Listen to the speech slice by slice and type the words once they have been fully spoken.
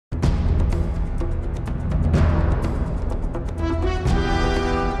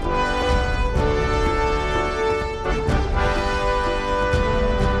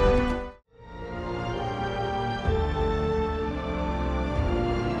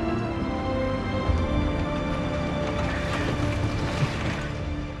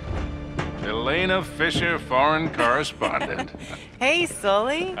Elena Fisher, foreign correspondent. Hey,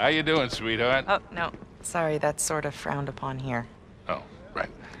 Sully. How you doing, sweetheart? Oh, no. Sorry, that's sort of frowned upon here. Oh, right.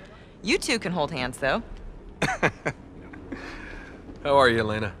 You two can hold hands, though. How are you,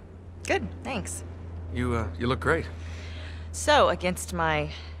 Elena? Good, thanks. You look great. So, against my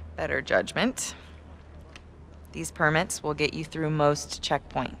better judgment, these permits will get you through most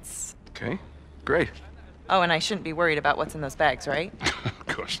checkpoints. Okay, great. Oh, and I shouldn't be worried about what's in those bags, right?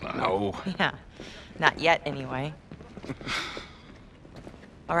 Of course not. No. Yeah. Not yet, anyway.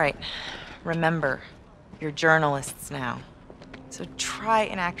 All right. Remember, you're journalists now. So try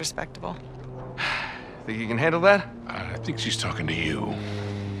and act respectable. Think you can handle that? I think she's talking to you.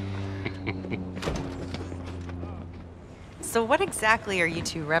 So what exactly are you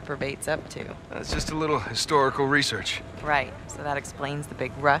two reprobates up to? It's just a little historical research. Right, so that explains the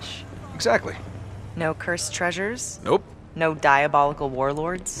big rush. Exactly. No cursed treasures? Nope. No diabolical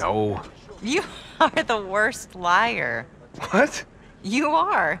warlords? No. You are the worst liar. What? You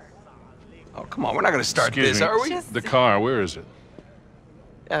are. Oh, come on. We're not going to start Excuse this, me. are we? Just- The car, where is it?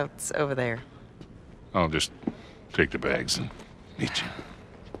 Oh, it's over there. I'll just take the bags and meet you.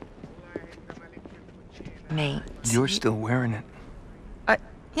 Nate. You're still wearing it.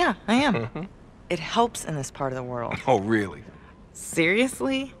 Yeah, I am. It helps in this part of the world. Oh, really?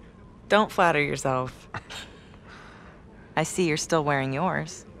 Seriously? Don't flatter yourself. I see you're still wearing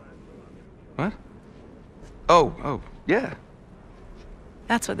yours. What? Oh, yeah.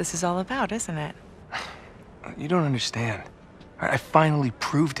 That's what this is all about, isn't it? You don't understand. I finally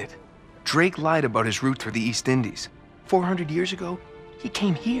proved it. Drake lied about his route through the East Indies. 400 years ago, he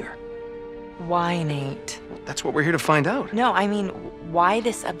came here. Why, Nate? That's what we're here to find out. No, I mean, why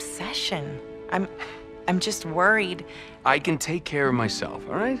this obsession? I'm just worried. I can take care of myself,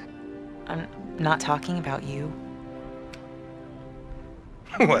 all right? I'm not talking about you.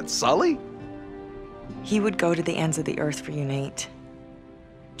 What, Sully? He would go to the ends of the earth for you, Nate.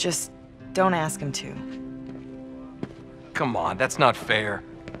 Just don't ask him to. Come on, that's not fair.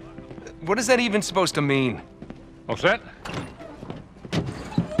 What is that even supposed to mean? All set?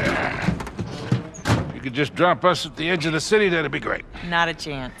 You could just drop us at the edge of the city, that'd be great. Not a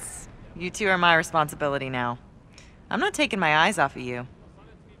chance. You two are my responsibility now. I'm not taking my eyes off of you.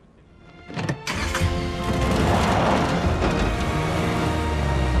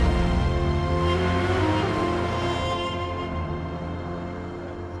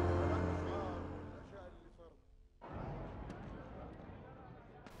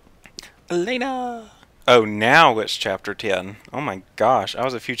 Elena! Oh, now it's chapter 10. Oh my gosh, I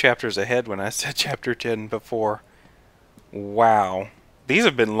was a few chapters ahead when I said chapter 10 before. Wow. These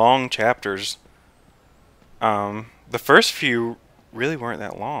have been long chapters. The first few really weren't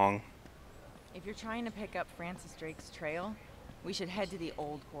that long. If you're trying to pick up Francis Drake's trail, we should head to the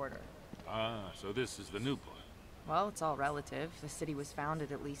old quarter. Ah, so this is the new part. Well, it's all relative. The city was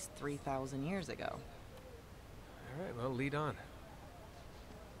founded at least 3,000 years ago. All right, well, lead on.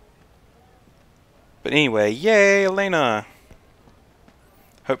 But anyway, yay, Elena!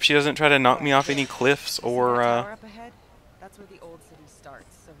 Hope she doesn't try to knock me off any cliffs or, See that tower up ahead? That's where the old city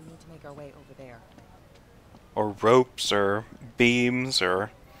starts, so we need to make our way over there. or ropes or beams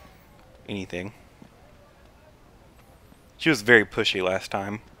or anything. She was very pushy last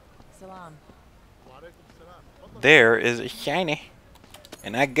time. Salam. There is a shiny.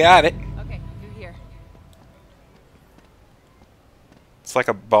 And I got it. Okay, through here. It's like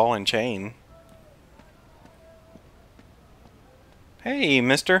a ball and chain. Hey,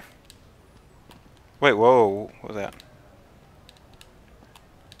 mister. Wait, whoa. What was that?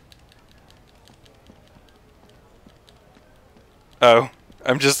 Oh,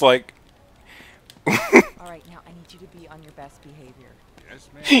 I'm just like... Alright, now I need you to be on your best behavior. Yes,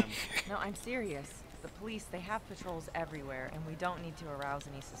 ma'am. No, I'm serious. The police, they have patrols everywhere, and we don't need to arouse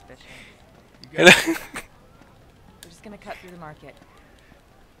any suspicion. We're just gonna cut through the market.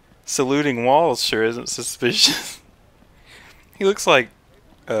 Saluting walls sure isn't suspicious. He looks like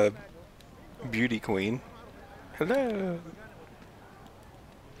a beauty queen. Hello.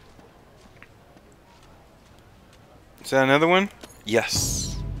 Is that another one?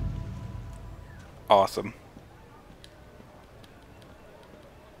 Yes. Awesome.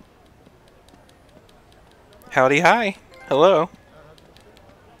 Howdy, hi. Hello.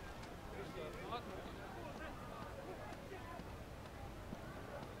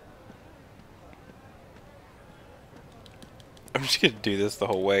 I'm just gonna do this the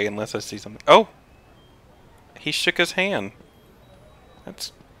whole way unless I see something. Oh! He shook his hand.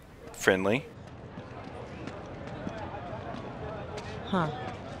 That's friendly. Huh.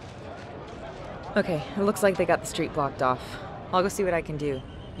 Okay, it looks like they got the street blocked off. I'll go see what I can do.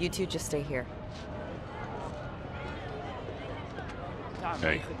 You two just stay here.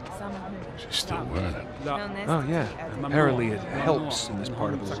 Hey, she's still learning. Oh, yeah. Apparently it helps in this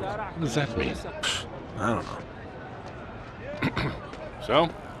part of the world. What does that mean? I don't know. So?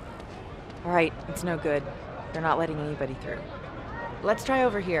 All right, it's no good. They're not letting anybody through. Let's try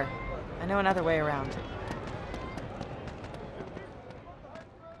over here. I know another way around.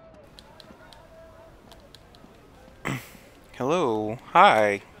 Hello.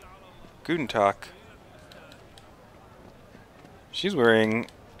 Hi. Guten Tag. She's wearing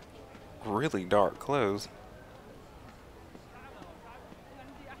really dark clothes.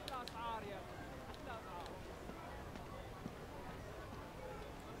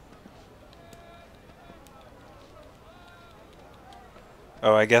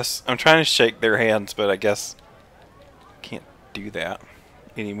 Oh, I guess I'm trying to shake their hands, but I guess can't do that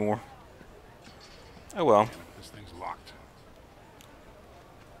anymore. Oh well. This thing's locked.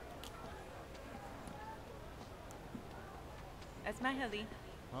 اسمعها لي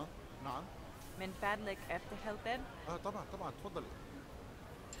ها نعم من فضلك افتح الباب. طبعا طبعا تفضلي.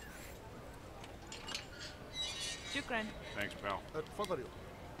 شكرا. Thanks, pal. تفضلي.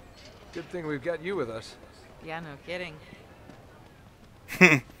 Good thing we've got you with us. Yeah, no kidding.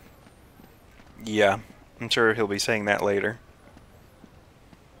 Yeah, I'm sure he'll be saying that later.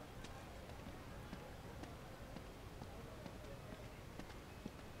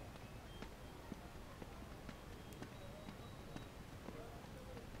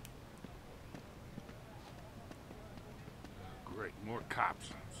 Great, more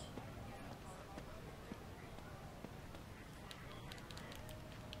cops.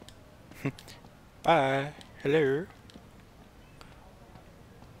 Bye. Hello.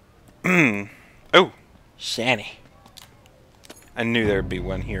 Oh, Shanny. I knew there'd be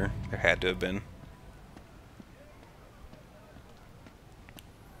one here. There had to have been.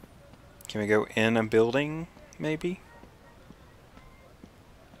 Can we go in a building, maybe?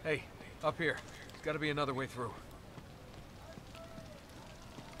 Hey, up here. There's got to be another way through.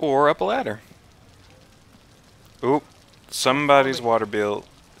 Or up a ladder. Oop. Somebody's water bill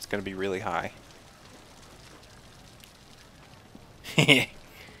is going to be really high. He's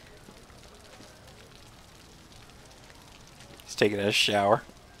taking a shower.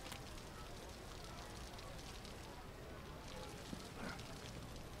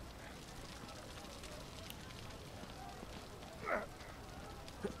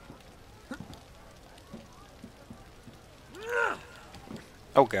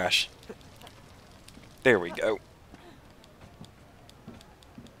 Oh gosh. There we go.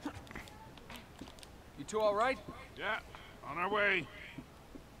 You two all right? Yeah, on our way.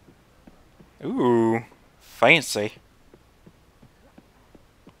 Ooh, fancy.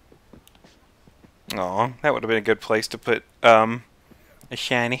 Aw, that would have been a good place to put, a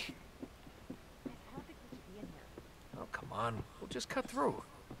shiny. Oh, come on. We'll just cut through.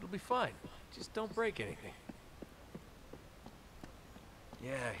 It'll be fine. Just don't break anything.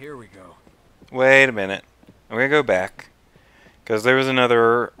 Yeah, here we go. Wait a minute. I'm gonna go back. Because there was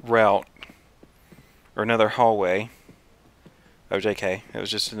another route. Or another hallway. Oh, JK. It was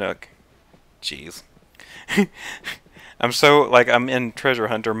just a nook. Jeez. I'm so, like, I'm in treasure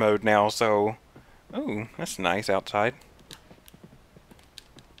hunter mode now, so... Ooh, that's nice outside.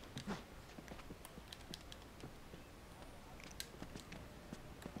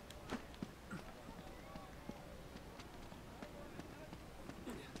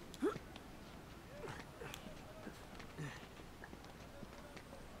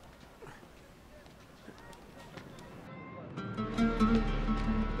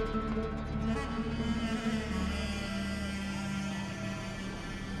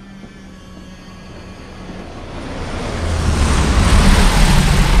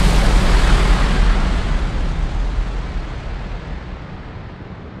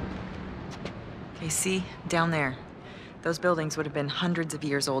 Okay, see? Down there. Those buildings would have been hundreds of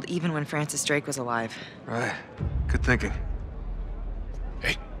years old, even when Francis Drake was alive. Right. Good thinking.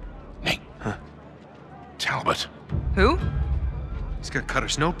 Hey, Nate. Huh? Talbot. Who? He's got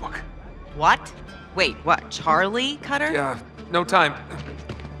Cutter's notebook. What? Wait, what? Charlie Cutter? Yeah, no time.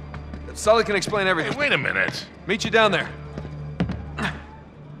 Sully can explain everything. Hey, wait a minute. Meet you down there.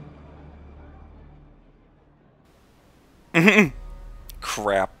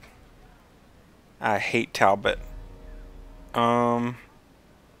 Crap. I hate Talbot. I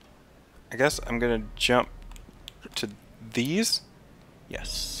guess I'm gonna jump to these.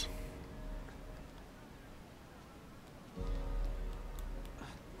 Yes.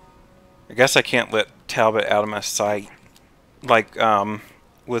 I guess I can't let Talbot out of my sight. Like,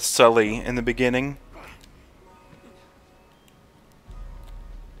 with Sully in the beginning.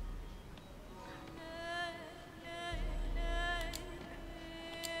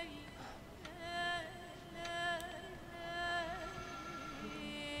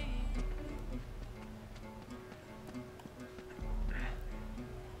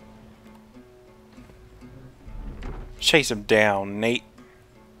 Chase him down, Nate.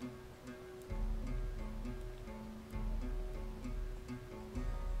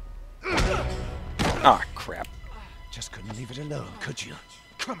 Ah, crap. Just couldn't leave it alone, could you?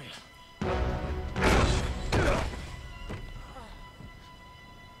 Come here.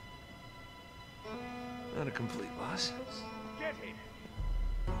 Not a complete loss. Get him.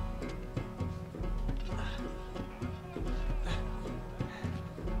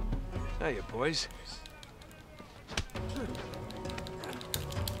 Hiya, boys.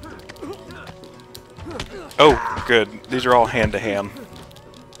 Oh, good. These are all hand to hand.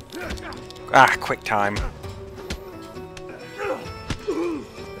 Ah, quick time.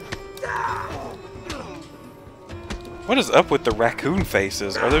 What is up with the raccoon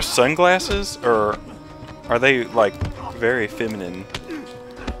faces? Are those sunglasses, or are they, like, very feminine?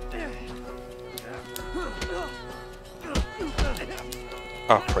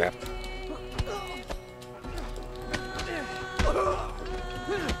 Oh, crap.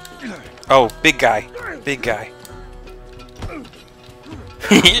 Oh, big guy. Big guy.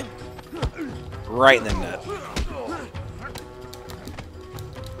 Right in the nut.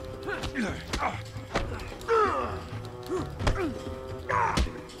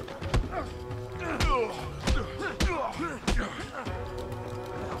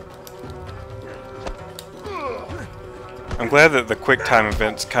 I'm glad that the quick time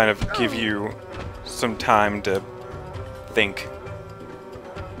events kind of give you some time to think.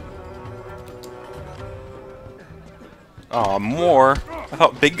 Aw, more? I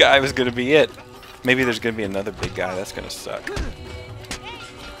thought big guy was gonna be it. Maybe there's gonna be another big guy. That's gonna suck.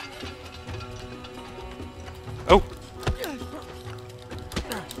 Oh!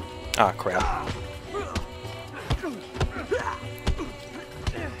 Ah, crap.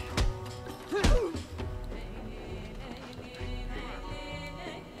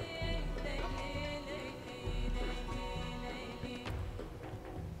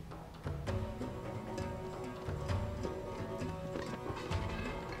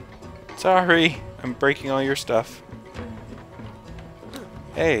 Sorry, I'm breaking all your stuff.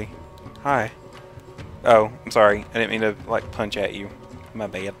 Hey, hi. Oh, I'm sorry. I didn't mean to, like, punch at you. My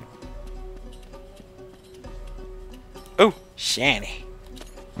bad. Oh, Shanny.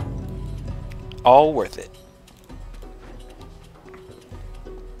 All worth it.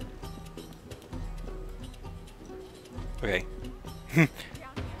 Okay.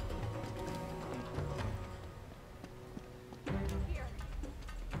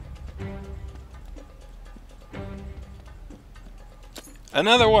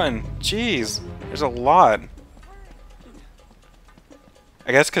 Another one! Jeez, there's a lot.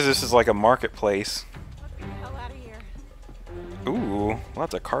 I guess because this is like a marketplace. Ooh,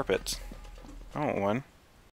 lots of carpets. I want one.